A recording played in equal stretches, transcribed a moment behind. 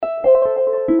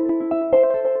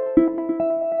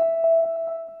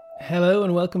Hello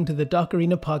and welcome to the Doc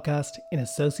Arena podcast in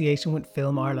association with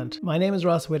Film Ireland. My name is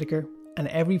Ross Whitaker, and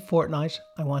every fortnight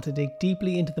I want to dig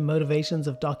deeply into the motivations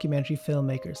of documentary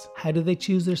filmmakers. How do they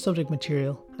choose their subject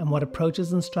material, and what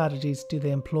approaches and strategies do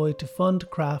they employ to fund,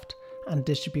 craft and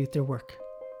distribute their work?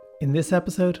 In this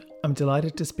episode, I'm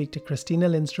delighted to speak to Christina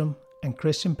Lindstrom and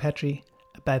Christian Petri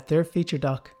about their feature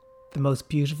doc, The Most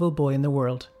Beautiful Boy in the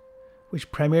World, which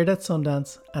premiered at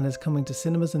Sundance and is coming to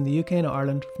cinemas in the UK and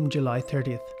Ireland from July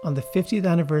 30th. On the 50th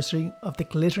anniversary of the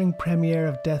glittering premiere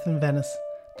of Death in Venice,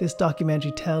 this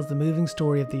documentary tells the moving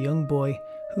story of the young boy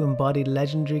who embodied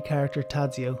legendary character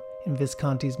Tadzio in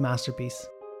Visconti's masterpiece.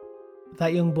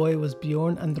 That young boy was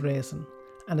Bjorn Andreasen,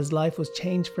 and his life was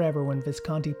changed forever when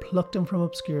Visconti plucked him from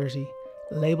obscurity,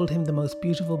 labelled him the most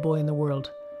beautiful boy in the world,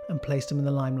 and placed him in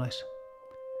the limelight.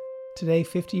 Today,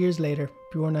 50 years later,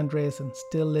 Bjorn Andreasen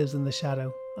still lives in the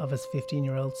shadow of his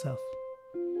 15-year-old self.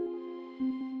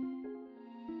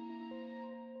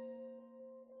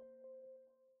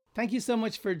 Thank you so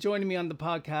much for joining me on the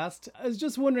podcast. I was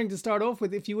just wondering to start off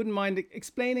with, if you wouldn't mind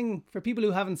explaining for people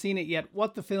who haven't seen it yet,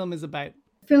 what the film is about.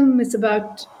 The film is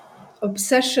about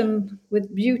obsession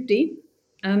with beauty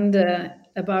and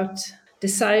about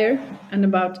desire and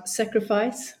about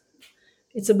sacrifice.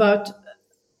 It's about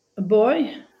a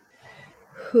boy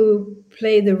who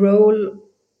played the role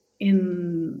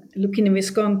in Luchino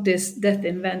Visconti's Death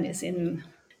in Venice in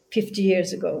 50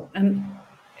 years ago. And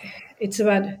it's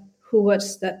about who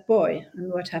was that boy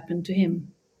and what happened to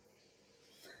him.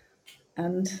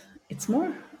 And it's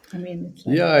more.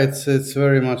 It's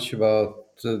very much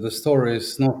about the story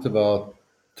is not about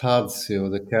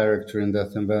Tadzio, the character in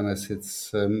Death in Venice.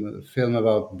 It's a film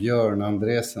about Björn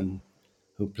Andresen,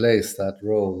 who plays that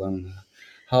role, and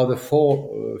how the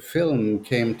film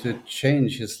came to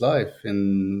change his life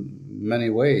in many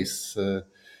ways.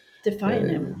 Define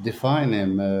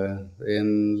him.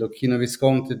 In Luchino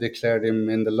Visconti declared him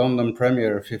in the London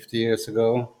premiere 50 years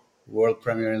ago, world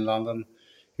premiere in London.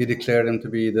 He declared him to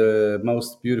be the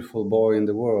most beautiful boy in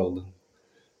the world.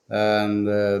 And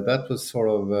that was sort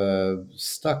of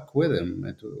stuck with him.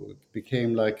 It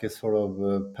became like a sort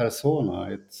of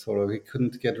persona. He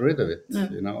couldn't get rid of it,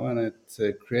 and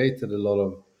it created a lot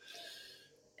of,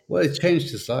 it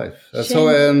changed his life.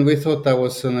 And we thought that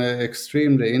was an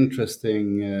extremely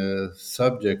interesting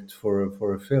subject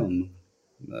for a film,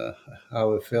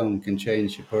 how a film can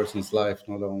change a person's life,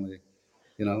 not only,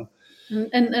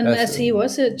 And as he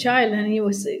was a child and he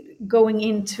was going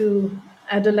into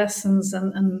adolescence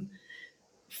and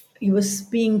he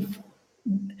was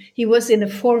in a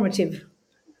formative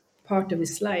part of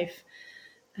his life,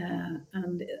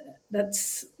 and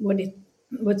that's what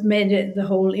made the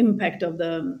whole impact of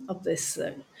this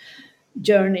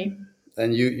journey,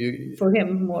 and you for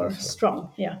him more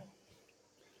strong.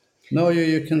 No,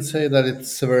 you can say that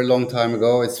it's a very long time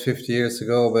ago. It's 50 years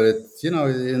ago, but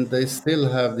they still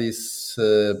have these,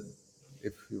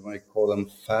 if you might call them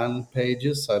fan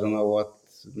pages. I don't know what,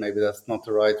 maybe that's not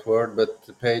the right word, but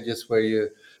the pages where you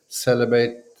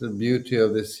celebrate the beauty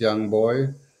of this young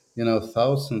boy.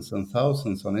 Thousands and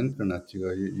thousands on internet.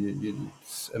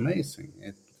 It's amazing.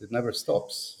 It never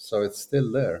stops. So it's still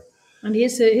there. And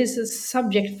he's a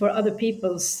subject for other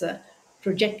people's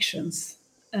projections.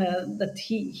 That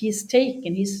he's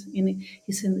taken his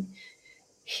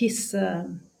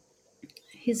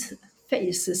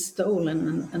face is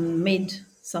stolen and made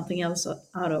something else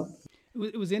out of.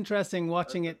 It was interesting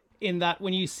watching it in that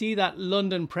when you see that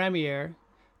London premiere,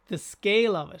 the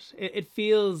scale of it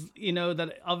feels,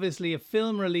 that obviously a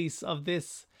film release of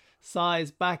this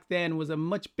size back then was a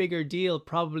much bigger deal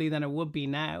probably than it would be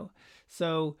now.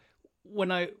 So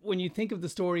when you think of the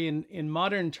story in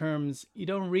modern terms, you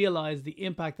don't realize the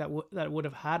impact that it would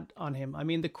have had on him. I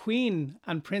mean, the Queen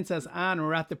and Princess Anne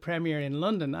were at the premiere in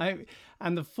London.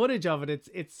 And the footage of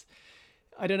it's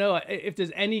I don't know if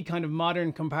there's any kind of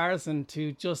modern comparison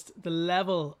to just the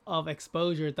level of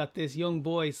exposure that this young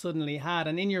boy suddenly had.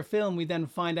 And in your film, we then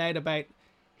find out about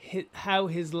how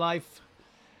his life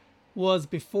was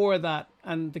before that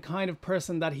and the kind of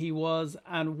person that he was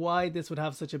and why this would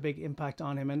have such a big impact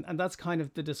on him. And that's kind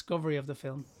of the discovery of the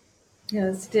film.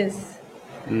 Yes, it is.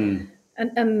 And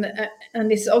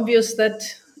it's obvious that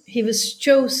he was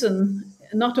chosen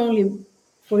not only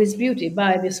for his beauty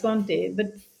by Visconti,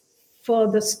 but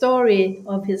for the story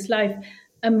of his life.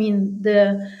 I mean,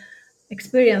 the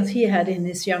experience he had in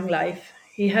his young life,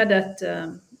 he had that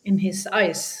in his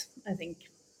eyes, I think,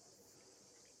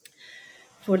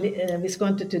 for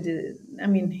Visconti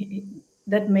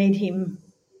that made him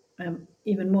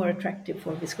even more attractive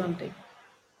for Visconti,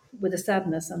 with the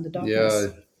sadness and the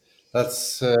darkness.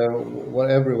 That's what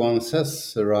everyone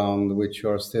says around which you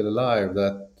are still alive,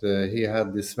 that he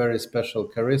had this very special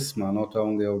charisma, not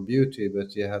only of beauty,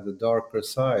 but he had a darker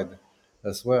side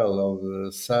as well,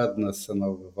 of sadness and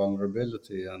of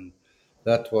vulnerability. And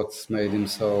that's what's made him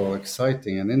so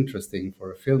exciting and interesting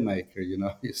for a filmmaker. You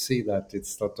know, you see that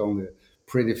it's not only a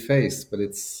pretty face, but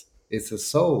it's a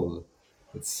soul.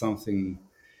 It's something,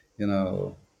 you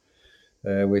know,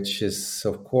 which is,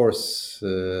 of course,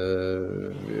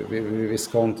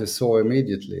 Visconti saw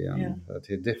immediately, and that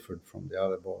he differed from the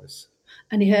other boys.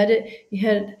 And he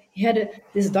had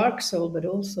this dark soul, but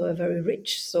also a very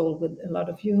rich soul with a lot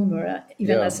of humor.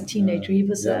 Even Yeah, as a teenager, he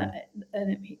was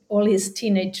all his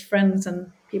teenage friends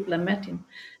and people that met him,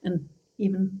 and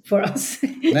even for us,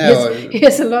 he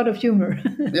has a lot of humor.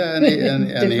 Yeah,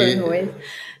 different ways,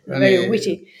 very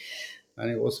witty. And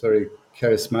he was very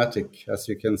charismatic, as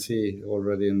you can see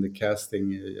already in the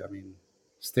casting. I mean,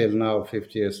 still now,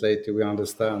 50 years later, we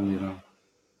understand. You know,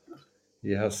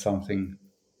 he has something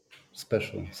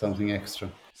special, something extra.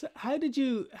 So how did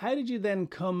you then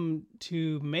come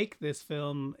to make this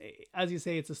film? As you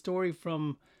say, it's a story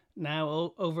from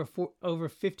now over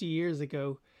 50 years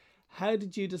ago. How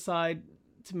did you decide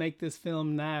to make this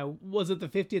film now? Was it the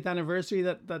 50th anniversary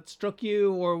that struck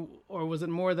you, or was it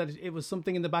more that it was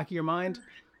something in the back of your mind?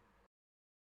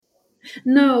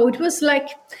 No, it was like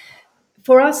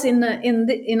for us in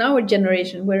our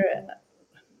generation, we're a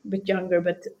bit younger,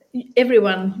 but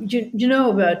everyone you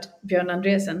know about Björn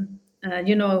Andresen.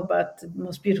 You know about the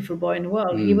most beautiful boy in the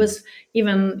world. He was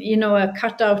even, a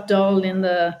cutout doll in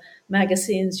the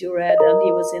magazines you read, and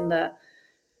he was in the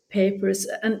papers.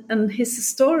 And his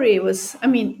story was, I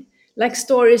mean, like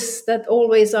stories that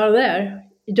always are there.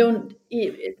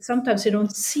 Sometimes you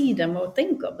don't see them or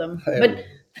think of them, but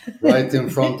right in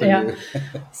front of you.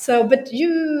 So, but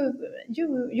you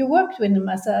worked with him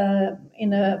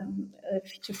in a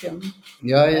feature film.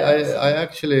 Yeah, I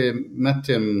actually met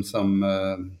him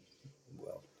some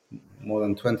more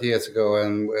than 20 years ago,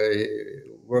 and we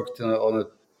worked on it.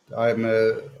 I'm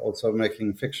also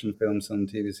making fiction films and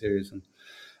TV series, and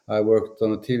I worked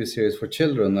on a TV series for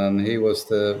children, and he was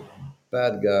the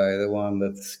bad guy, the one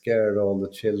that scared all the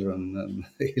children, and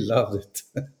he loved it.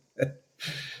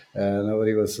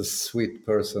 Nobody was a sweet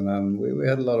person, and we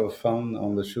had a lot of fun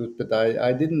on the shoot. But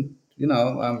I didn't,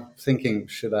 I'm thinking,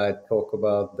 should I talk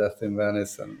about Death in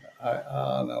Venice? And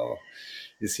no,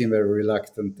 he seemed very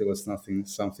reluctant. There was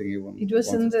something he wanted. It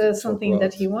wasn't something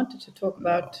that he wanted to talk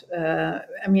about.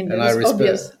 I mean, and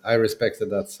obvious. I respected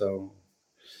that. So,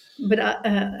 but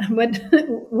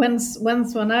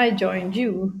when I joined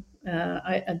you,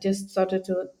 I just started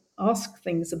to ask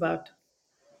things about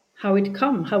how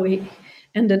he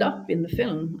ended up in the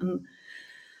film, and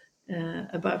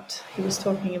he was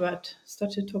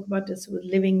started to talk about this with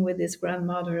living with his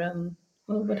grandmother, and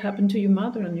what happened to your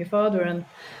mother and your father, and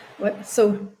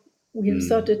so we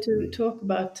started to talk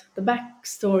about the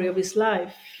backstory of his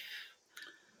life,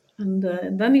 and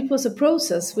then it was a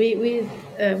process. We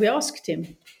asked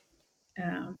him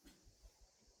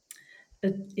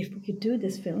if we could do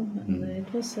this film, and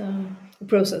it was a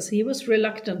process. He was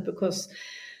reluctant because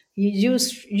he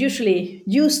usually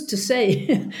used to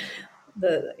say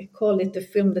I call it the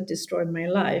film that destroyed my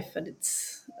life, and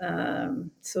it's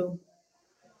so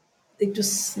it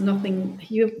was nothing.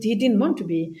 He didn't want to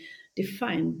be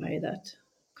defined by that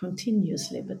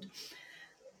continuously, but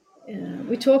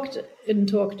we talked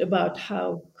about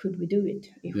how could we do it.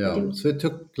 So it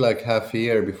took like half a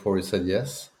year before he said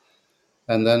yes,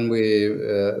 and then we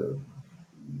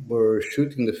were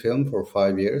shooting the film for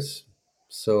 5 years.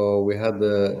 So we had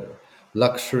the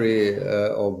luxury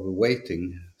of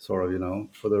waiting, sort of,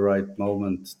 for the right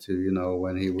moment to,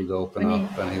 when he would open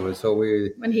up, and he was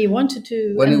when he wanted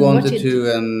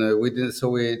to, and we did. So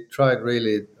we tried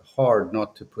really hard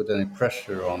not to put any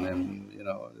pressure on him,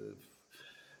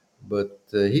 But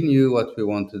he knew what we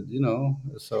wanted.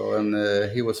 So, and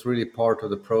he was really part of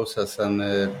the process. And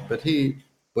but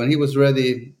when he was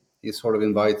ready, he sort of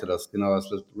invited us,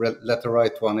 as let the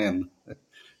right one in.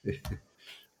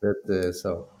 But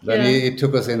so then he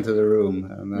took us into the room.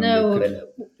 And then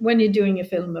when you're doing a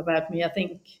film about me,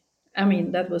 I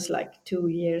mean, that was like 2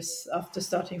 years after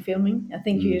starting filming. I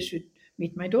think you should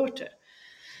meet my daughter,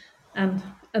 and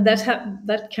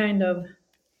that kind of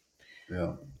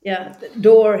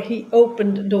door. He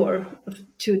opened the door of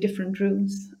 2 different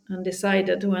rooms and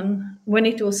decided when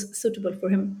it was suitable for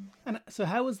him. And so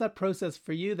how was that process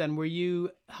for you then? Were you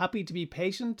happy to be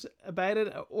patient about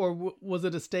it? Or was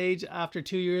it a stage after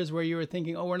 2 years where you were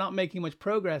thinking, oh, we're not making much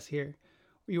progress here?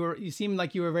 You seemed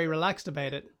like you were very relaxed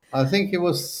about it. I think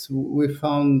we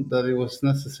found that it was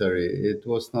necessary. It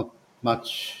was not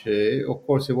much. Of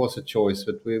course, it was a choice,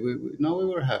 but we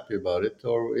were happy about it.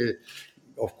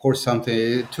 Of course, something.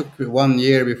 It took 1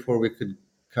 year before we could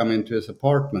come into his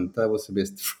apartment. That was a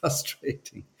bit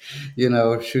frustrating,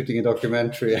 shooting a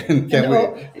documentary and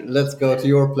let's go to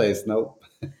your place. No.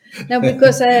 No,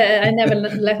 because I never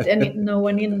let no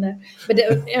one in there. But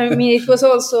I mean, it was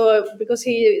also because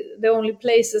the only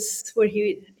places where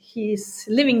his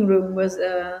living room was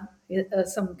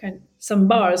some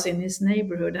bars in his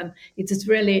neighborhood, and it is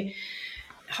really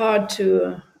hard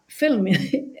to film.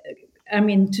 I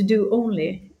mean, to do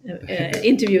only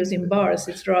interviews in bars.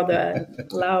 It's rather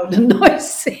loud and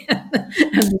noisy,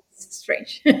 and it's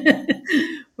strange.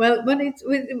 Well, but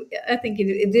I think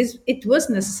it was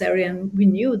necessary, and we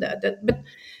knew that. But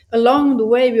along the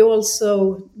way, we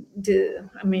also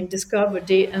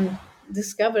discovered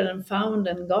and found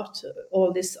and got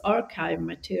all this archive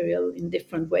material in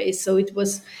different ways. So it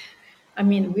was,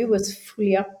 we was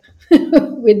fully up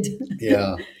with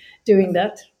doing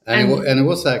that. And it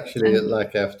was actually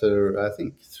like after, I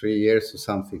think, 3 years or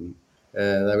something,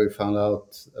 that we found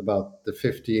out about the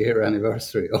 50-year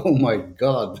anniversary. Oh my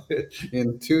God!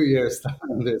 In 2 years'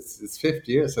 time, it's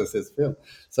 50 years since this film.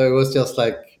 So it was just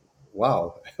like,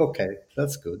 wow, okay,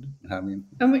 that's good. We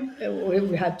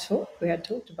had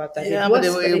talked about that. Yeah, it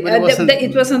wasn't.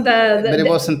 But it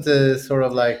wasn't sort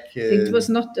of like. It was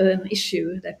not an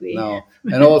issue that we. No,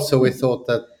 and also we thought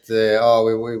that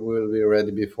we will be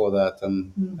ready before that,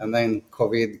 and then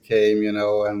COVID came,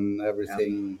 and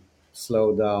everything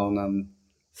slowed down, and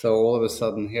so all of a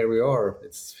sudden here we are.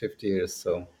 It's 50 years,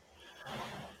 so.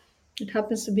 It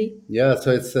happens to be. Yeah,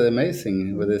 so it's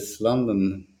amazing with this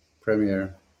London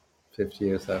premiere. 50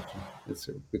 years after,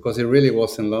 because it really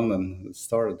was in London it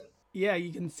started. Yeah,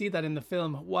 you can see that in the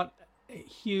film, what a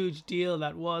huge deal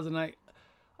that was. And I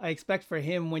expect for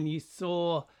him, when he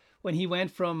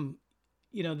went from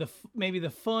maybe the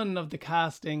fun of the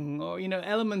casting, or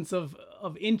elements of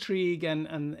intrigue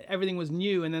and everything was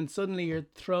new, and then suddenly you're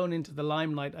thrown into the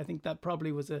limelight. I think that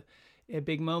probably was a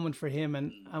big moment for him,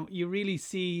 and you really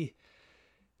see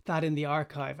that in the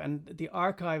archive. And the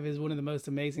archive is one of the most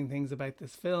amazing things about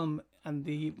this film, and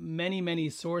the many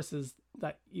sources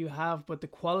that you have, but the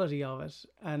quality of it.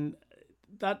 And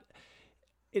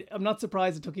I'm not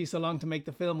surprised it took you so long to make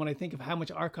the film, when I think of how much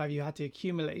archive you had to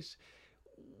accumulate.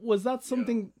 Was that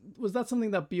something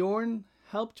that Bjorn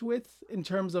helped with in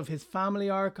terms of his family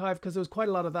archive? Because there was quite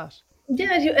a lot of that.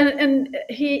 Yeah, and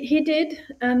he did,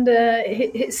 and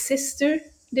his sister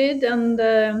did, and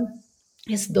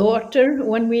his daughter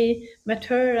when we met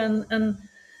her, and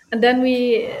then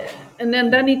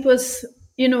it was,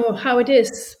 how it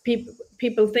is.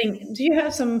 People think, do you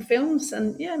have some films?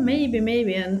 And yeah, maybe,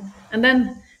 and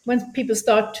then when people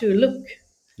start to look,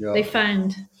 they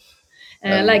find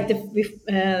like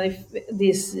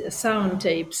these sound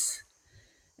tapes,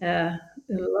 a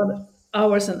lot of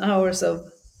hours and hours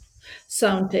of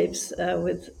sound tapes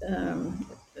with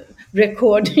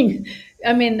recording.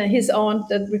 His aunt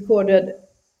that recorded,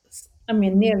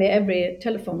 nearly every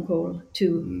telephone call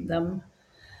to them.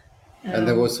 And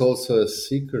there was also a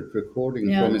secret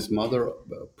recording from his mother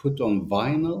put on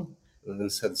vinyl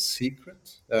and said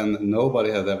secret, and nobody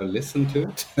had ever listened to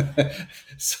it.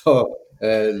 So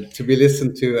to be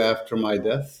listened to after my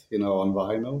death, on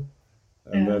vinyl.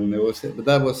 And then but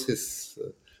that was his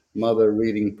mother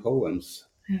reading poems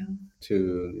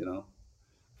to,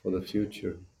 for the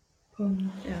future.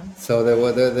 So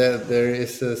there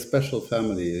is a special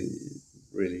family,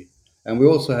 really. And we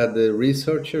also had the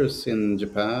researchers in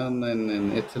Japan and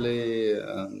in Italy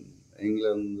and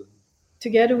England.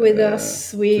 Together with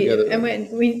us, we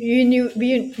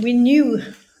knew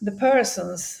the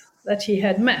persons that he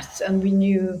had met, and we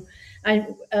knew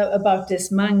about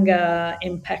this manga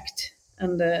impact,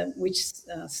 and which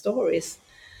stories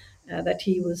that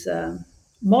he was a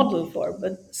model for.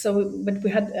 But we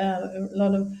had a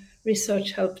lot of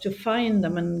research help to find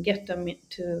them and get them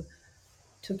to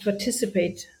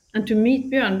participate and to meet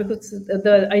Björn, because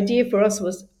the idea for us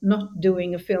was not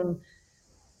doing a film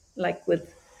like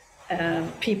with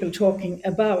people talking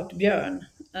about Björn.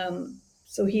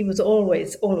 So he was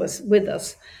always with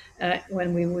us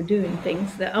when we were doing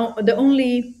things. The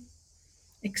only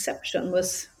exception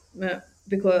was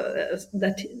because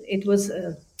that it was.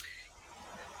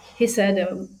 He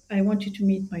said, "I want you to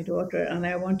meet my daughter, and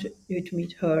I want you to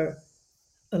meet her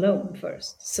alone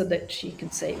first, so that she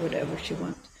can say whatever she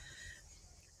wants."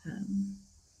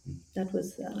 That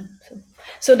was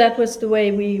so that was the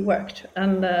way we worked.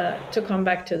 And to come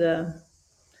back to the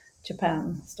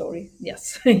Japan story,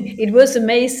 yes, it was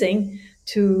amazing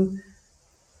to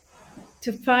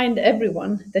find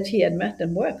everyone that he had met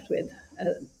and worked with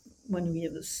when he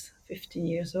was 15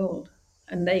 years old,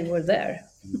 and they were there.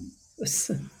 It was,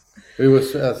 It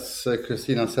was, as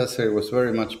Christina says here, it was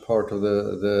very much part of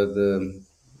the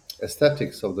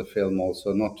aesthetics of the film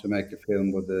also, not to make a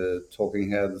film with the talking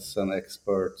heads and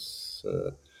experts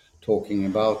talking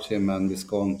about him and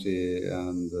Visconti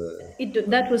and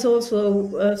that was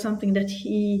also something that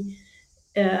he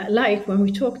liked when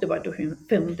we talked about the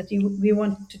film, that we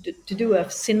wanted to do a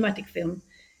cinematic film,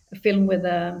 a film with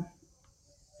a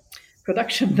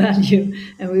production value,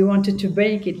 and we wanted to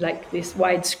make it like this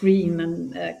widescreen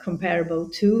and comparable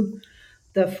to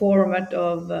the format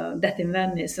of Death in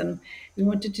Venice, and we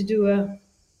wanted to do a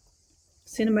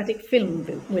cinematic film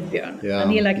with Björn, yeah.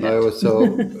 and he liked No, it that. was so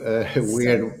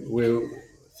weird. We were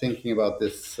thinking about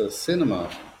this cinema,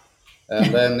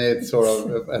 and then it sort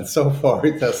of, and so far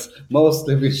it has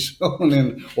mostly been shown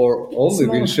in, or only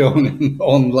been shown in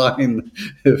online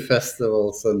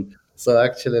festivals, and so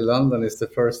actually London is the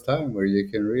first time where you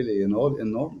can really, an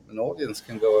audience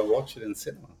can go and watch it in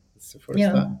cinema. It's the first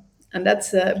time. And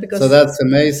that's because. So that's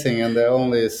amazing, and the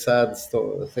only sad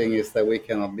thing is that we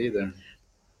cannot be there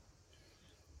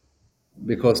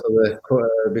because of the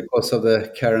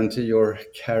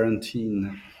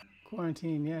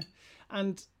Quarantine, yeah.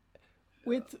 And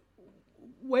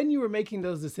when you were making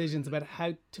those decisions about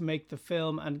how to make the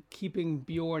film and keeping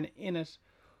Bjorn in it,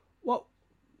 what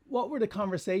were the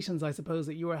conversations, I suppose,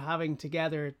 that you were having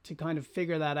together to kind of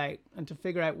figure that out and to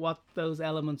figure out what those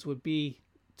elements would be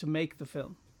to make the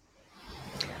film?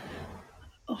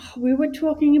 We were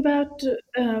talking about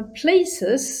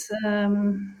places,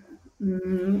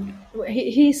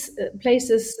 his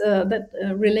places that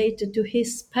related to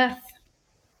his path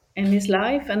in his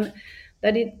life, and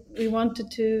that we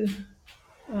wanted to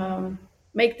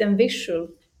make them visual,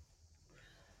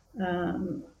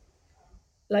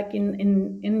 like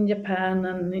in Japan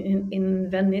and in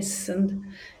Venice and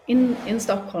in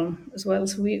Stockholm as well.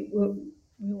 So we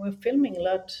were filming a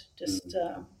lot, just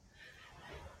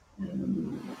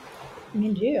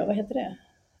miljö, vad heter det?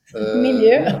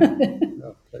 Miljö. Yeah,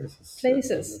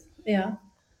 Places, yeah.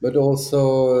 But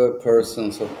also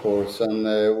persons, of course, and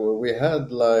we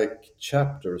had like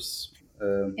chapters.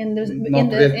 In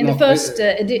the first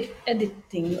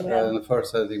editing. In the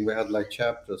first editing, we had like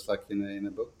chapters, like in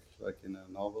a book, like in a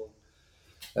novel.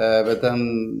 But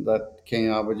then that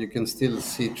came out, but you can still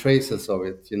see traces of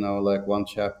it. You know, like one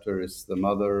chapter is the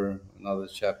mother, another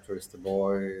chapter is the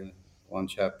boy, one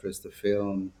chapter is the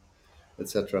film,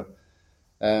 etc.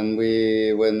 And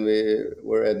when we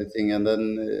were editing, and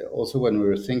then also when we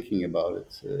were thinking about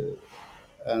it,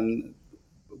 and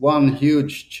one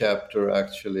huge chapter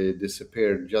actually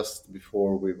disappeared just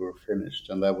before we were finished,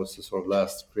 and that was the sort of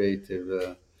last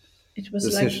creative it was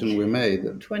decision like we made.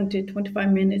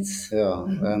 20-25 minutes. Yeah,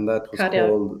 and that was cut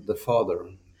called out. The Father.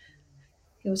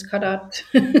 It was cut out.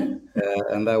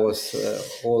 And that was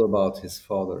all about his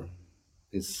father,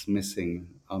 his missing,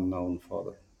 unknown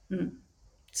father.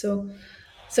 So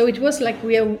it was like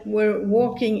were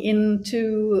walking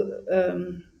into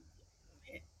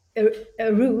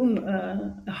a room,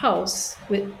 a house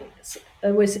with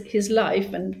his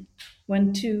life, and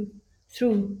went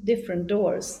through different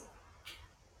doors.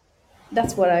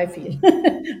 That's what I feel.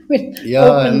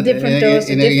 Yeah, and different doors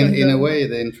in a way,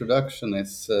 the introduction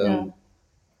is a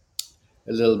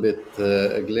little bit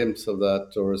a glimpse of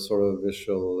that, or a sort of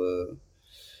visual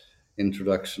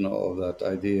introduction of that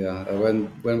idea.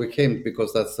 When we came,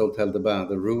 because that's Hotel de Bain,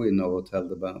 the ruin of Hotel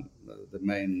de Bain, the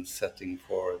main setting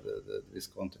for the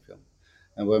Visconti film.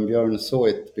 And when Björn saw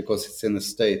it, because it's in a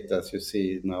state, as you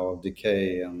see now, of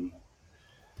decay, and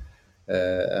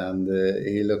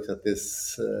he looked at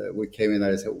this. We came in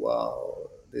there and said, "Wow,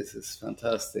 this is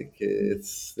fantastic!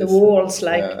 It's the walls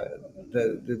like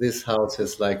this house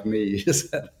is like me." He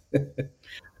said.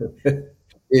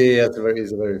 He's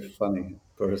a very funny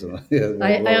person.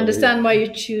 I understand why you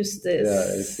choose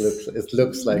this. Yeah, it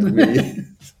looks like me.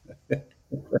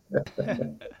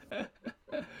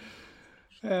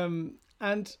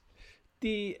 And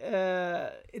the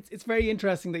it's very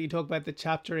interesting that you talk about the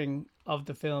chaptering of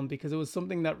the film, because it was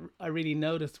something that I really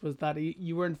noticed, was that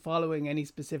you weren't following any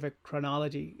specific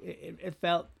chronology. It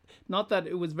felt, not that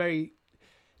it was very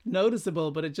noticeable,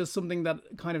 but it's just something that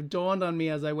kind of dawned on me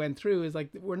as I went through, is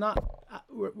like we're not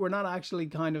actually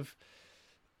kind of,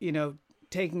 you know,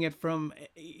 taking it from,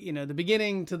 you know, the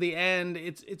beginning to the end.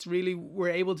 It's really, we're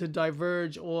able to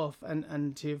diverge off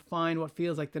and to find what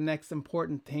feels like the next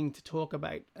important thing to talk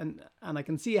about, and I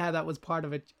can see how that was part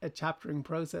of a chaptering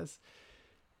process.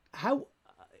 How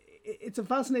it's a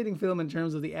fascinating film in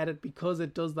terms of the edit, because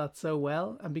it does that so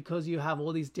well, and because you have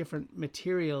all these different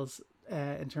materials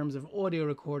in terms of audio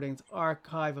recordings,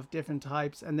 archive of different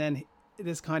types, and then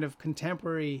this kind of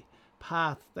contemporary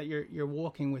path that you're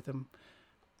walking with him.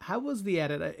 How was the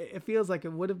edit? It feels like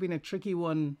it would have been a tricky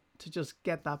one to just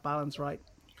get that balance right.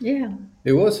 Yeah.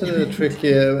 It was a little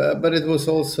tricky, but it was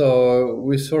also,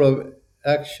 we sort of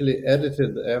actually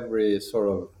edited every sort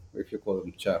of, if you call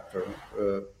them chapter.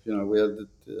 We had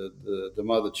the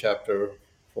mother chapter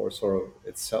for sort of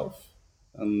itself,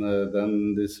 and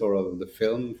then the sort of the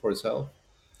film for itself,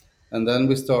 and then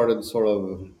we started sort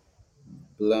of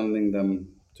blending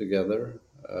them together.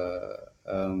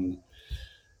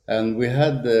 And we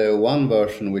had one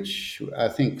version, which I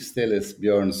think still is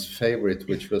Björn's favorite,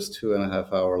 which was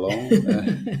 2.5 hours long.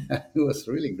 It was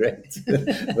really great,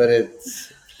 but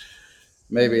it's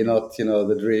maybe not,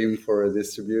 the dream for a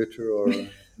distributor or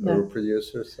a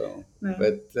producer. So, No.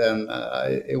 but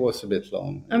it was a bit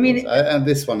long. And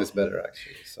this one is better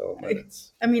actually. So, but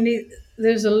it's.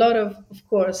 There's a lot of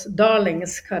course,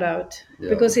 darlings cut out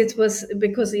because it's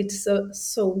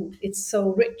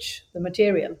so rich, the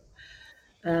material.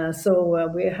 So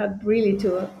we had really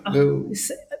to.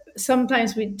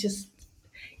 Sometimes we just,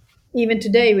 even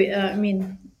today,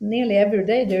 nearly every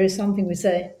day there is something we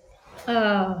say,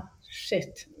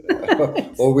 shit.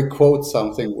 Or we quote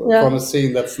something from a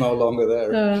scene that's no longer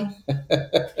there,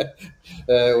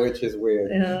 which is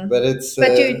weird. But it's.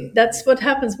 That's what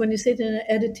happens when you sit in an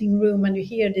editing room and you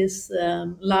hear these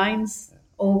lines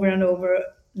over and over.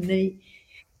 And they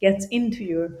get into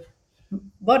your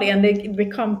body and they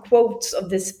become quotes of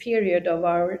this period of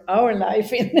our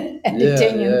life in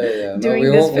editing and doing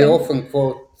this film. We often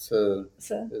quote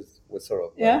with sort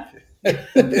of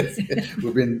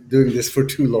we've been doing this for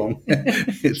too long.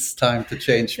 It's time to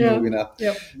change movie now.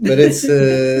 Yep. But it's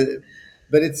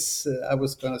I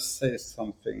was going to say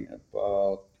something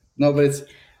about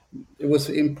it was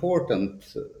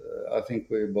important. I think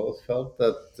we both felt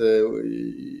that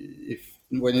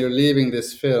when you're leaving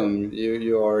this film,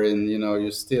 you are in,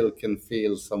 you still can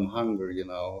feel some hunger,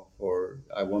 or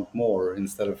I want more,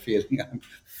 instead of feeling I'm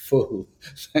full.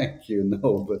 Thank you,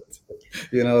 no, but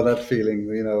that feeling,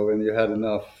 when you had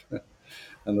enough,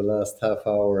 and the last half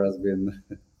hour has been,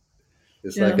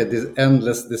 it's like this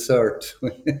endless dessert.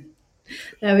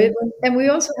 And we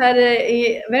also had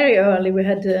very early. We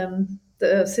had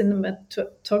the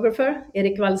cinematographer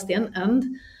Erik Wallsten and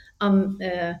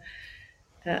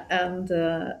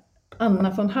Anna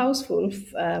von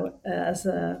Hauswolf as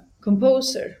a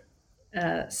composer.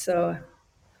 So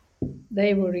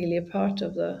they were really a part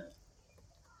of the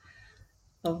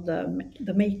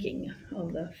making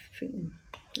of the film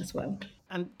as well.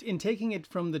 And in taking it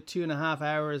from the 2.5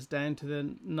 hours down to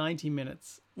the 90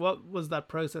 minutes, what was that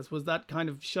process? Was that kind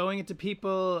of showing it to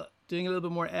people, doing a little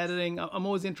bit more editing? I'm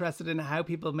always interested in how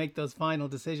people make those final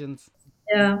decisions.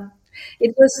 Yeah,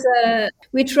 it was.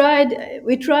 We tried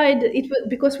it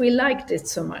because we liked it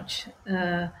so much.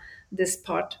 This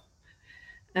part,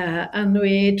 and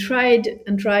we tried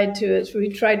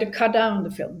to cut down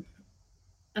the film,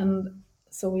 and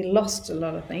so we lost a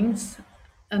lot of things,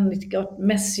 and it got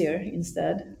messier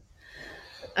instead.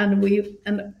 And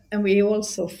we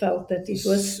also felt that it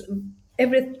was,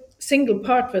 every single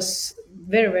part was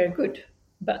very, very good,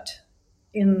 but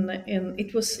in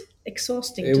it was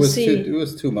exhausting to see. It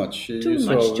was too much. Too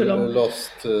long.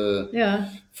 Lost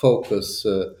focus,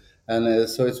 and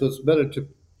so it was better to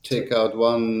take out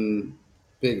one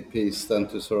big piece than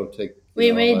to sort of take.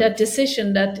 We made that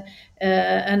decision that,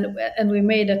 and we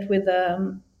made it with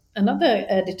another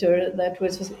editor that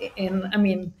was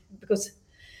in. Because.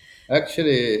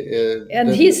 Actually,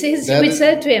 we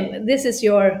said to him, "This is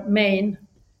your main.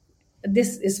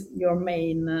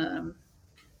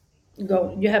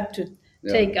 Go. You have to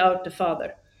take out the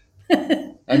father."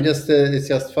 It's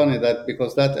just funny that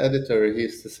because that editor,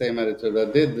 he's the same editor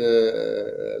that did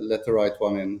Let the Right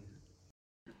One In.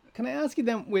 Can I ask you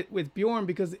then with Bjorn,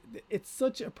 because it's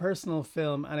such a personal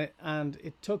film, and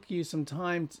it took you some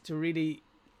time to really,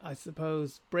 I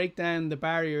suppose, break down the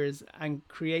barriers and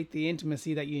create the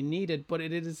intimacy that you needed, but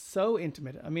it is so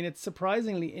intimate. It's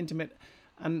surprisingly intimate,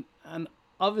 and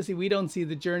obviously we don't see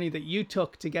the journey that you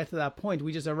took to get to that point.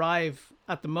 We just arrive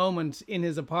at the moment in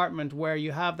his apartment where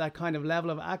you have that kind of level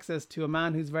of access to a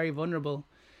man who's very vulnerable.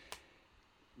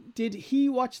 Did he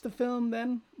watch the film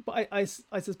then? I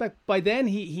suspect by then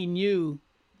he knew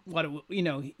what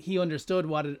he understood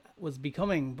what it was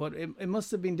becoming, but it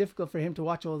must have been difficult for him to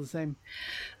watch all the same.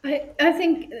 I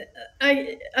think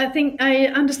I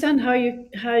understand how you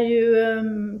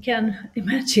can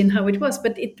imagine how it was,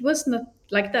 but it was not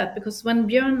like that, because when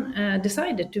Björn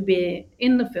decided to be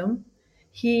in the film,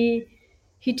 he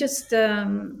just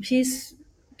he's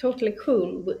totally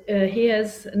cool. He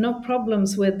has no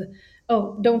problems with,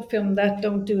 oh, don't film that,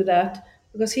 don't do that,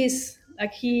 because he's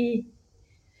like he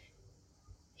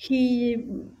he's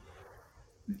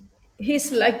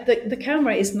like the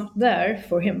camera is not there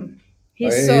for him.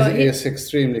 He's so He's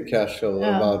extremely casual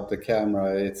yeah. about the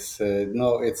camera. It's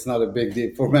no, it's not a big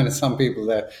deal for many. Some people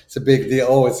there, it's a big deal.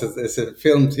 Oh, it's a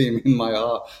film team in my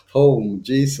home.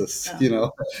 Jesus, you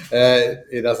know,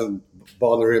 it doesn't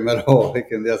bother him at all. He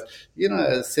can just, you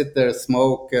know, sit there,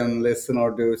 smoke, and listen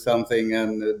or do something,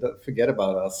 and forget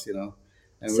about us, you know.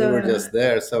 And we were So just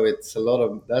there, so it's a lot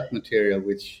of that material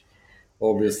which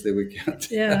obviously we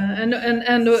can't. yeah,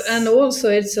 and also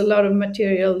it's a lot of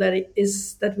material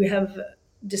that we have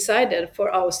decided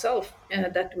for ourselves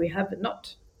that we have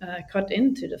not cut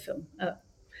into the film.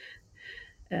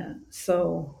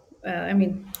 So I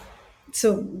mean,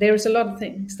 so there's a lot of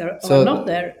things that are So not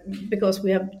there because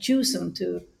we have chosen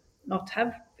to not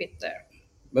have it there.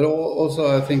 But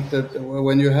also, I think that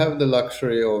when you have the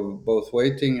luxury of both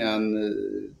waiting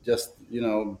and just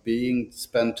being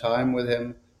spend time with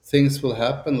him, things will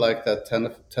happen like that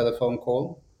telephone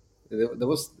call. There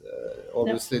was Yeah.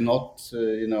 obviously not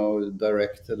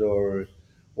directed or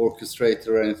orchestrated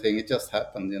or anything. It just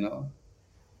happened,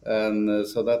 and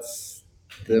so that's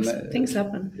Things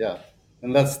happen yeah,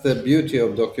 and that's the beauty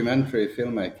of documentary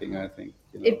filmmaking. I think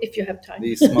if you have time.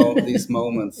 these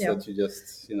moments Yeah. that you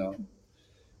just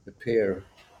appear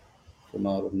from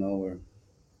out of nowhere.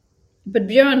 But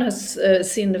Björn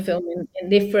has seen the film in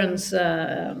different.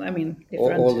 I mean,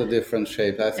 different. All the different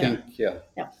shapes. I think, yeah.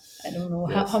 Yeah, I don't know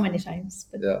Yes. how many times,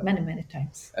 but Yeah. many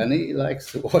times. And he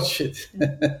likes to watch it.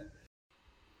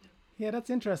 Yeah, that's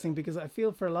interesting because I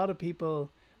feel for a lot of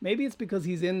people, maybe it's because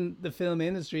he's in the film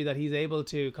industry that he's able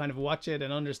to kind of watch it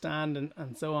and understand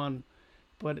and so on.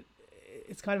 But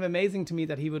it's kind of amazing to me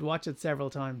that he would watch it several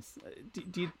times.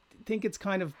 Do you think it's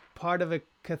kind of part of a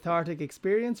cathartic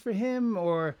experience for him,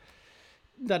 or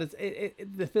that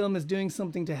the film is doing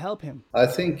something to help him? I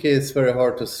think it's very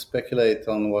hard to speculate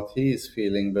on what he is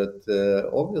feeling, but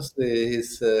obviously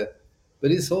but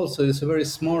he's a very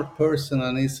smart person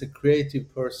and he's a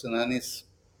creative person and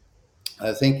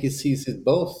I think he sees it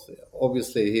both.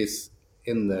 Obviously, he's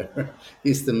in there.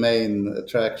 He's the main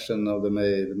attraction of the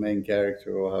main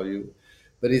character, or how you.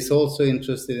 But he's also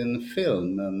interested in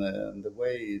film and the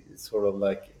way it's sort of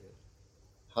like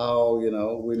how we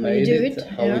How you made do it, it,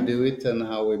 how we yeah. do it, and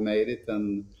how we made it,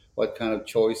 and what kind of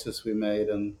choices we made,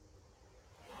 and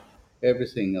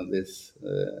everything of this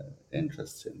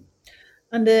interests him.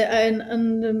 And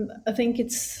I think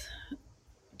it's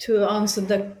to answer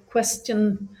the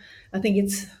question. I think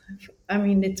it's. I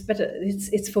mean, it's better.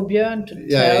 It's for Björn to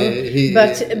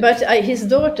Yeah, tell. But his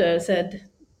daughter said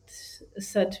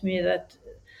to me that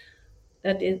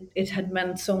it had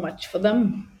meant so much for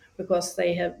them because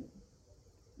they have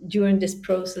during this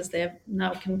process they have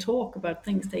now can talk about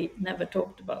things they never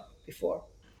talked about before.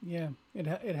 Yeah,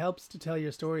 it helps to tell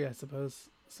your story, I suppose,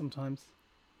 sometimes.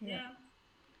 Yeah.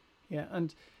 Yeah,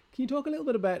 and can you talk a little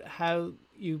bit about how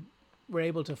you were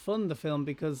able to fund the film?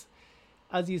 Because,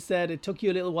 as you said, it took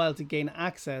you a little while to gain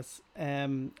access.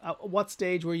 At what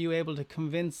stage were you able to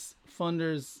convince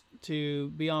funders to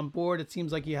be on board? It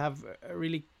seems like you have a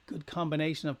really good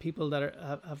combination of people that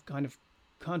have kind of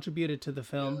contributed to the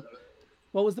film.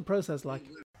 What was the process like?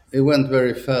 It went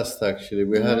very fast, actually.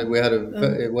 We had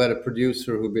a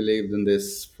producer who believed in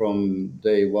this from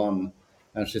day one,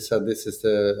 and she said, "This is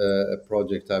a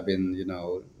project I've been,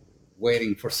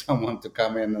 waiting for someone to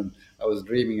come in, and I was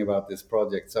dreaming about this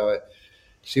project." So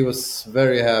she was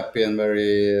very happy and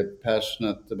very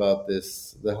passionate about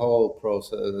this. The whole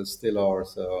process still are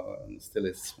so, and still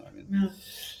is. I mean, Yeah.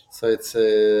 so it's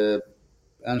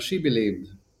and she believed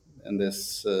in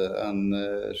this,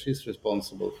 and she's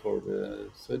responsible for the.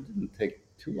 So it didn't take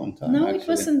too long time. No, actually. it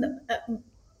wasn't.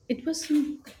 It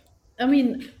wasn't. I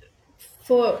mean,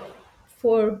 for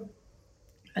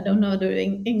I don't know the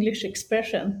English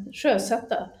expression,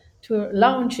 sjösätta, to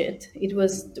launch it. It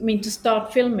was. I mean, to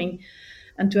start filming,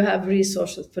 and to have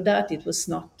resources for that. It was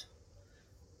not.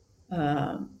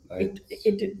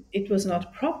 It was not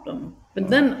a problem. But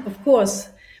then, of course,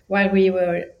 while we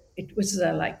were, it was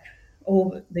like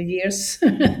over the years,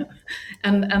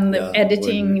 and the Yeah,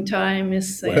 editing time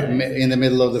is. We're in the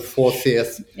middle of the fourth year.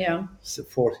 Yeah.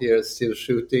 Fourth year still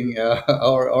shooting.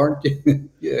 Aren't you?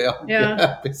 Yeah, aren't you Yeah.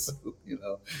 happy? So,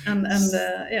 And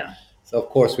yeah. So of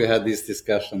course we had these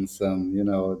discussions, and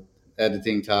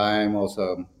editing time. Also,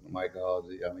 oh my God,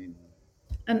 I mean.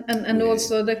 And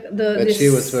also But this, she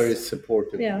was very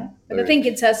supportive. yeah. But I Very- think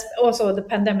it has also the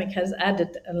pandemic has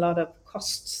added a lot of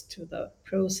costs to the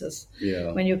process.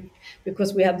 Yeah.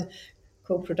 Because we had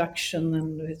co-production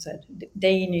and we said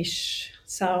Danish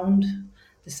sound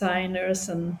designers,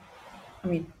 and I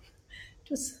mean it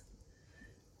was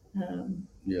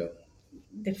Yeah.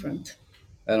 different.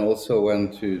 And also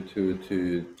when to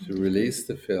release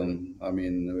the film. I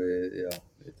mean, it Yeah.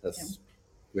 has.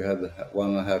 We had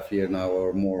 1.5 year now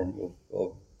or more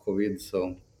of COVID,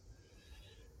 so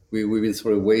we've been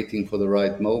sort of waiting for the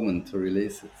right moment to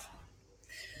release it.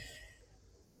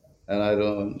 And I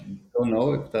don't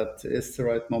know if that is the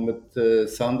right moment.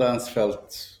 Sundance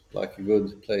felt like a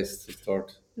good place to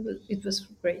start. It was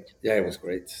great. Yeah, it was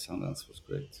great. Sundance was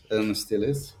great, and still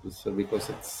is, so because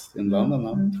it's in London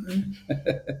now.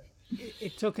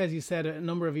 It took, as you said, a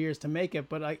number of years to make it,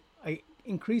 but I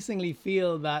increasingly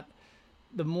feel that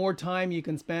the more time you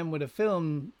can spend with a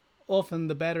film, often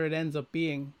the better it ends up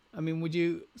being. I mean, would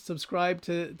you subscribe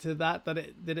to that,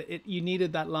 that you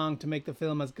needed that long to make the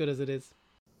film as good as it is?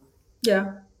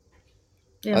 Yeah.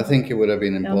 I Yeah. think it would have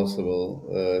been Yeah. impossible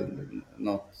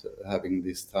not having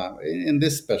this time in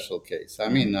this special case. I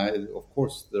mean, of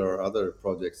course, there are other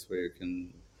projects where you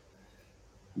can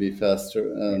be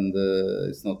faster, and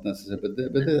it's not necessary. But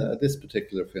this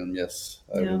particular film, yes,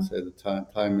 I Yeah. would say the time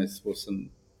was an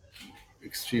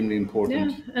extremely Yeah,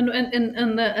 important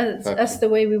and as factor. the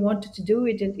way we wanted to do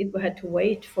it, we had to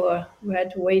wait for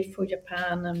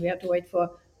Japan, and we had to wait for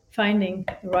finding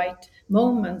the right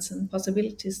moments and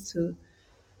possibilities to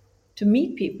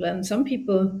meet people. And some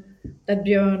people that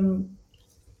Björn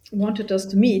wanted us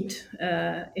to meet,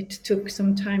 it took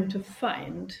some time to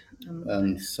find.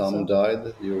 And some So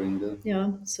died during the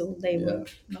yeah, so they yeah. were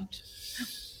not.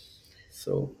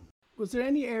 So Was there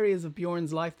any areas of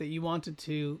Bjorn's life that you wanted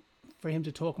for him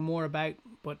to talk more about,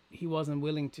 but he wasn't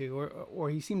willing to,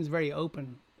 or he seems very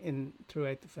open in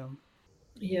throughout the film?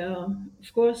 Yeah,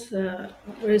 of course, there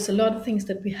is a lot of things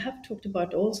that we have talked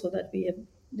about also that we have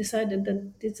decided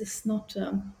that this is not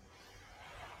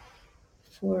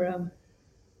for.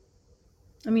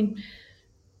 I mean,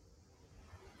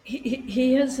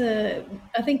 he has.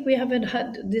 I think we haven't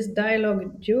had this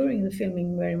dialogue during the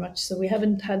filming very much, so we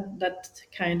haven't had that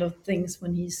kind of things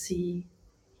when he see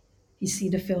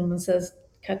the film and says,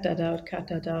 "Cut that out, cut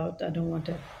that out. I don't want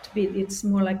it to be." It's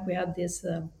more like we had this.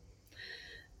 Vad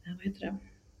heter det?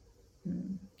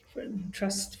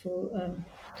 Trustful,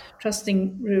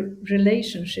 trusting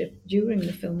relationship during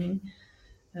the filming.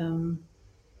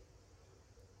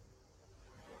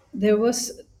 There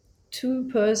was two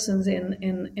persons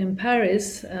in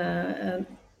Paris that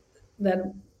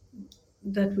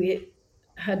we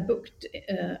had booked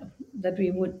that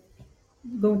we would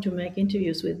go to make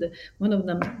interviews with. One of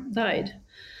them died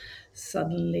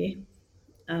suddenly,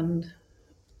 and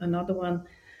another one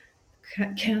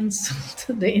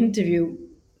cancelled the interview.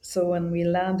 So when we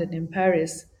landed in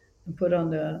Paris and put on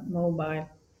the mobile,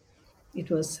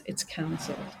 it's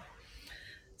cancelled.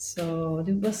 So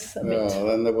it was a bit.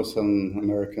 then there was an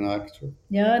American actor,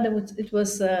 Yeah, it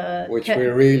was which we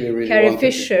really Carrie wanted.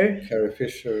 Fisher. Carrie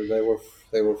Fisher.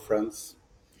 They were friends.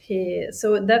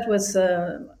 So that was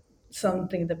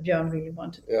something that Björn really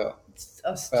wanted Yeah.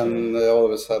 us to. And all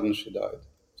of a sudden she died,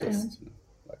 just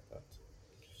like that.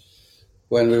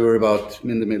 When we were about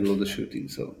in the middle of the shooting,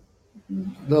 so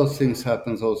those things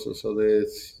happens also. So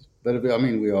but I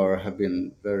mean, have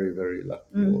been very, very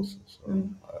lucky also. So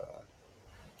I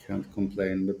can't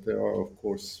complain. But there are, of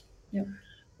course, Yeah.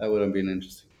 that would have been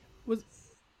interesting. Was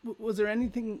there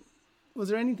anything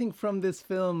from this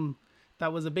film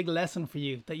that was a big lesson for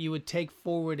you that you would take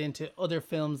forward into other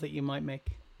films that you might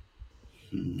make?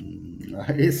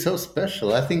 It's so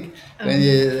special. I think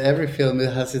every film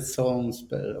it has its own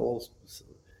special.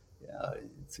 Yeah,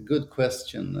 it's a good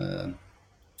question.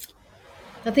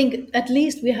 I think at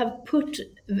least we have put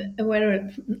very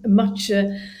much.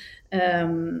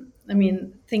 I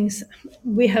mean, things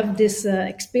we have this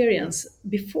experience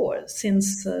before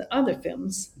since other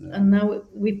films, and now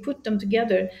we put them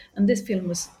together. And this film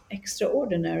was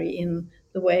extraordinary in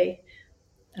the way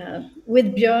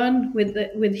with Björn,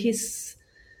 with his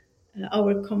the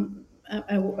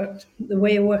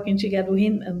way of working together with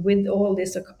him, and with all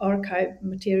this archive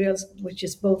materials, which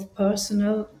is both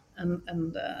personal and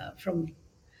from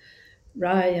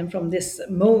Rai, and from this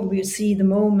we see the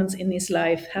moments in his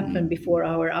life happen before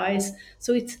our eyes.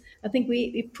 So I think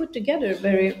we put together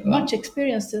very much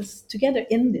experiences together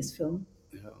in this film.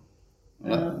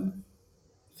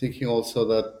 Thinking also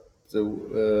that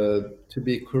to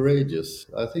be courageous,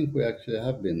 I think we actually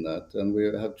have been that, and we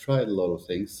have tried a lot of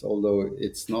things. Although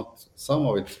it's not, some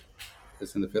of it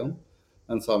is in the film,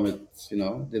 and some of it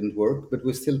didn't work, but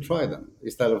we still try them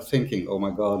instead of thinking, oh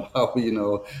my God, how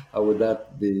would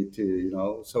that be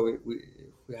to. So we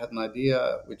had an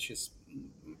idea which is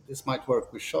this might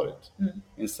work, we shot it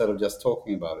instead of just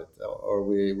talking about it, or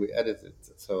we edit it.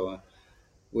 So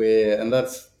and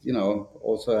that's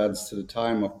also adds to the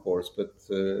time, of course. But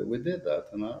we did that,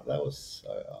 and I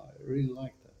really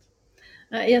liked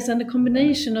that. Yes, and the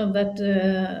combination of that,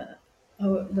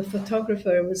 the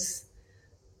photographer was,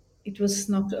 it was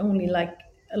not only like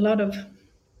a lot of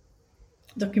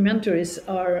documentaries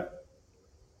are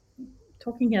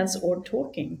talking heads or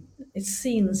talking. It's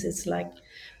scenes, it's like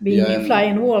being Yeah, a fly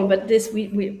in wall, but this, we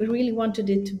really wanted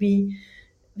it to be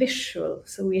visual.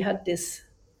 So we had this,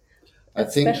 I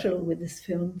that's think, special with this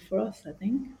film for us, I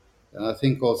think. and I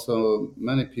think also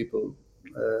many people,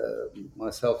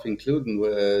 myself included,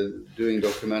 doing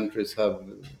documentaries have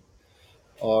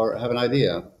an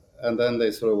idea, and then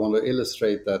they sort of want to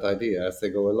illustrate that idea as they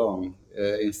go along,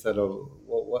 instead of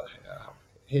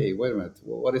hey, wait a minute,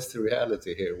 what is the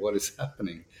reality here? What is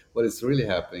happening? What is really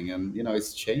happening? And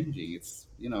it's changing. It's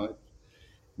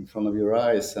in front of your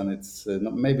eyes, and it's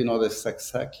maybe not as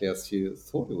exactly as you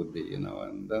thought it would be.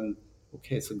 And then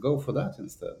okay, so go for that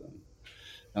instead.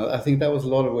 And I think that was a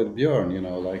lot of with Björn.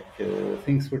 Like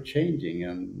things were changing,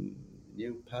 and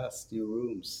new paths, new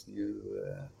rooms, new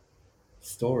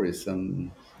stories,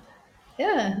 and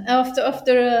Yeah, after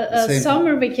a same.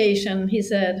 summer vacation, he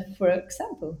said, for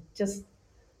example, just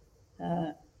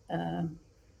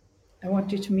I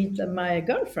want you to meet my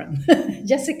girlfriend,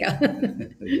 Jessica.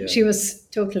 Yeah. She was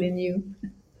totally new.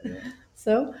 Yeah.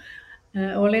 So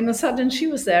all in a sudden, she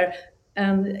was there.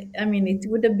 And I mean, it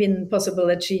would have been possible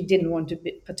that she didn't want to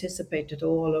participate at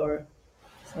all, or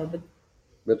so.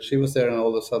 But she was there, and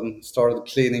all of a sudden started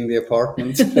cleaning the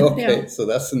apartment. Okay, Yeah. so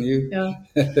that's a new Yeah.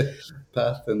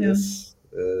 path in Yeah. this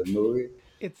movie.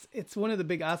 It's one of the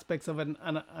big aspects of it,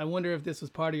 and I wonder if this was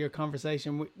part of your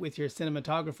conversation with your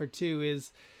cinematographer too,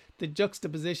 is the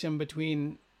juxtaposition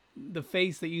between the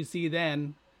face that you see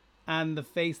then and the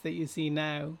face that you see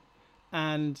now,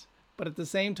 but at the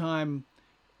same time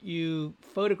you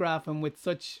photograph him with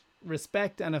such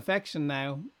respect and affection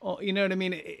now. You know what I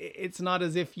mean? It's not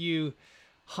as if you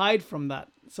hide from that.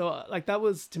 So like that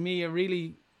was to me a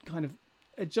really kind of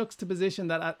a juxtaposition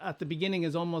that at the beginning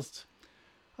is almost,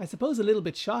 I suppose, a little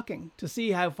bit shocking to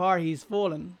see how far he's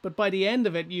fallen. But by the end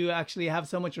of it, you actually have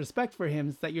so much respect for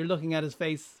him that you're looking at his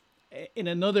face in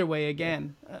another way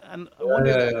again. And I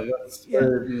wonder, That's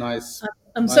very nice.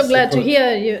 I'm nice so glad to approach.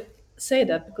 hear you say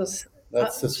that, because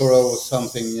That's the sort of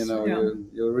something Yeah.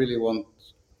 you really want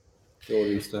the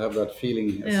audience to have that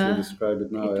feeling as you describe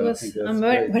it now. It I was. think that's I'm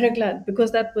very, great. very glad,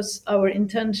 because that was our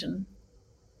intention.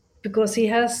 Because he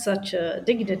has such a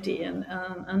dignity and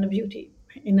a beauty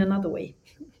in another way.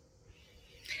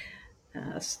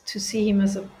 To see him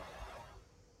as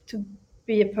to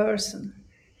be a person,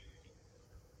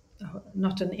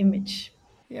 not an image.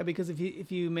 yeah, because if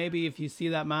you see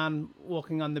that man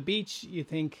walking on the beach, you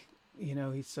think,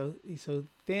 he's so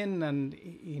thin, and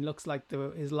he looks like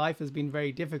his life has been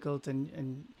very difficult,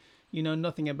 and you know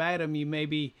nothing about him.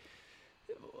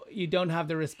 You don't have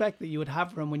the respect that you would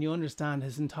have for him when you understand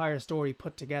his entire story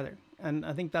put together. And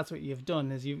I think that's what you've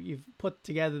done, is you've put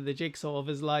together the jigsaw of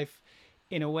his life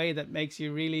in a way that makes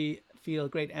you really feel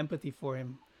great empathy for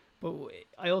him. But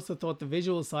I also thought the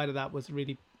visual side of that was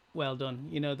really well done.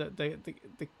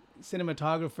 The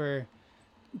cinematographer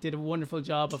did a wonderful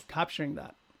job of capturing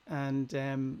that. And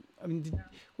I mean,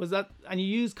 was that, and you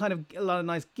used kind of a lot of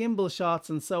nice gimbal shots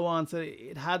and so on, so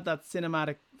it had that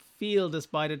cinematic feel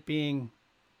despite it being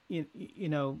in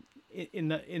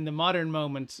the modern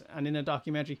moment and in a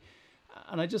documentary.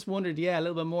 And I just wondered, a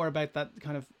little bit more about that,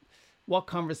 kind of what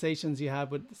conversations you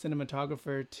had with the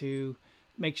cinematographer to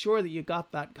make sure that you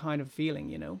got that kind of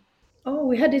feeling. Oh,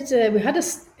 we had it.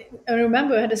 I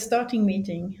remember we had a starting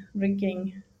meeting,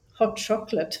 drinking hot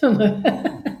chocolate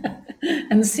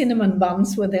and cinnamon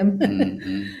buns with him.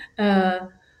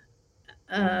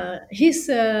 He's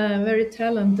a very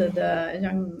talented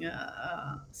young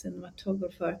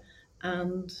cinematographer,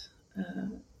 and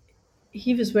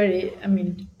he was very,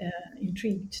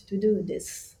 intrigued to do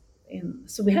this.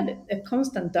 So we had a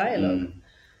constant dialogue,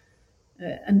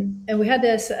 and we had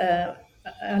this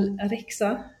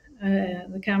Alexa,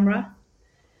 the camera.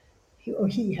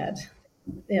 He had,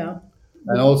 yeah.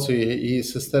 And also,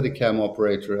 he's a Steadicam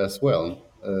operator as well.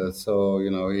 So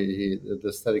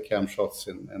the Steadicam shots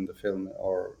in the film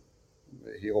are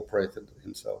he operated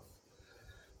himself.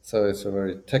 So it's a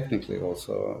very technically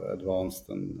also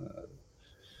advanced.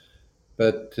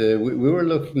 But we were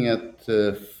looking at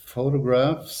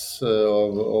photographs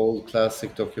of old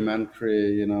classic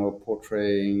documentary,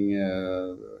 portraying.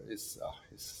 It's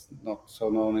not so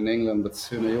known in England, but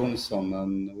Sune Jonsson,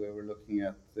 and we were looking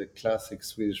at the classic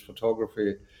Swedish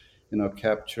photography,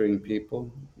 capturing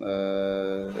people.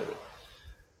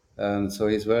 And so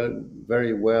he's very,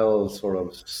 very well sort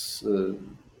of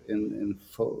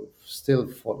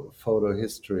photo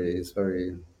history.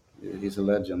 He's a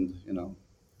legend, you know.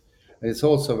 It's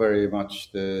also very much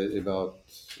about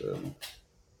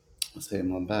say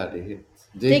more bad hit.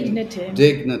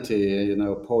 Dignity, you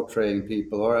know, portraying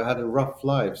people or had a rough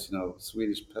lives, you know,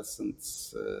 Swedish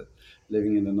peasants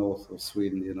living in the north of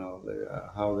Sweden, you know,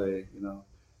 how they, you know,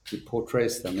 he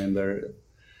portrays them in their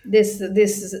this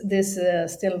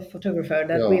still photographer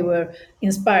that we were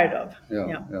inspired of.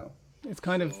 Yeah. It's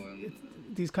kind of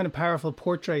these kind of powerful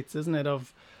portraits, isn't it,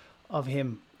 of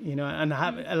him, you know, and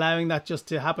allowing that just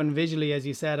to happen visually, as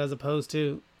you said, as opposed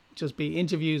to just be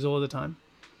interviews all the time.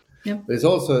 Yeah. But it's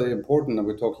also important, and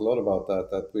we talked a lot about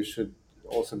that we should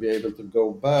also be able to go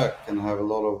back and have a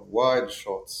lot of wide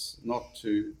shots, not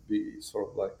to be sort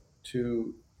of like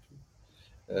too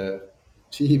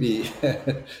TV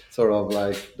sort of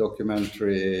like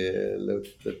documentary look,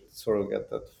 but sort of get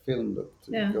that film look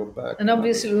to go back. And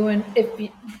obviously,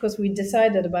 because we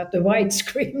decided about the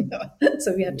widescreen,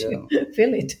 so we had to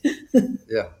fill it.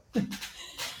 Yeah.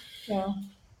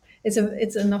 It's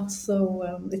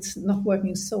not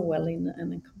working so well in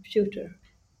a computer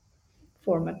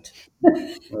format.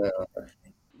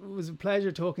 It was a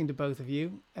pleasure talking to both of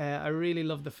you. I really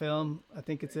love the film. I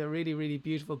think it's a really, really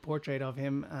beautiful portrait of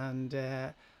him, and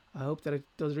I hope that it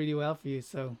does really well for you.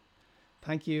 So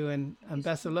thank you, and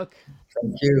best of luck.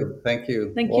 Thank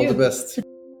you. All the best.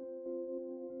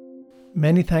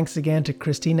 Many thanks again to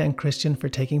Christina and Christian for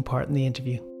taking part in the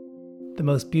interview. The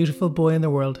Most Beautiful Boy in the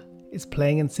World is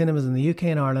playing in cinemas in the UK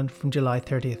and Ireland from July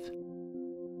 30th.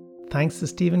 Thanks to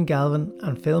Stephen Galvin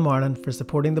and Film Ireland for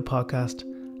supporting the podcast,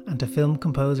 and to film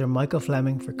composer Michael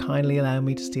Fleming for kindly allowing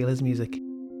me to steal his music.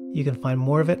 You can find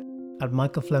more of it at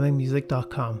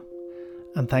michaelflemingmusic.com.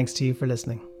 And thanks to you for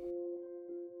listening.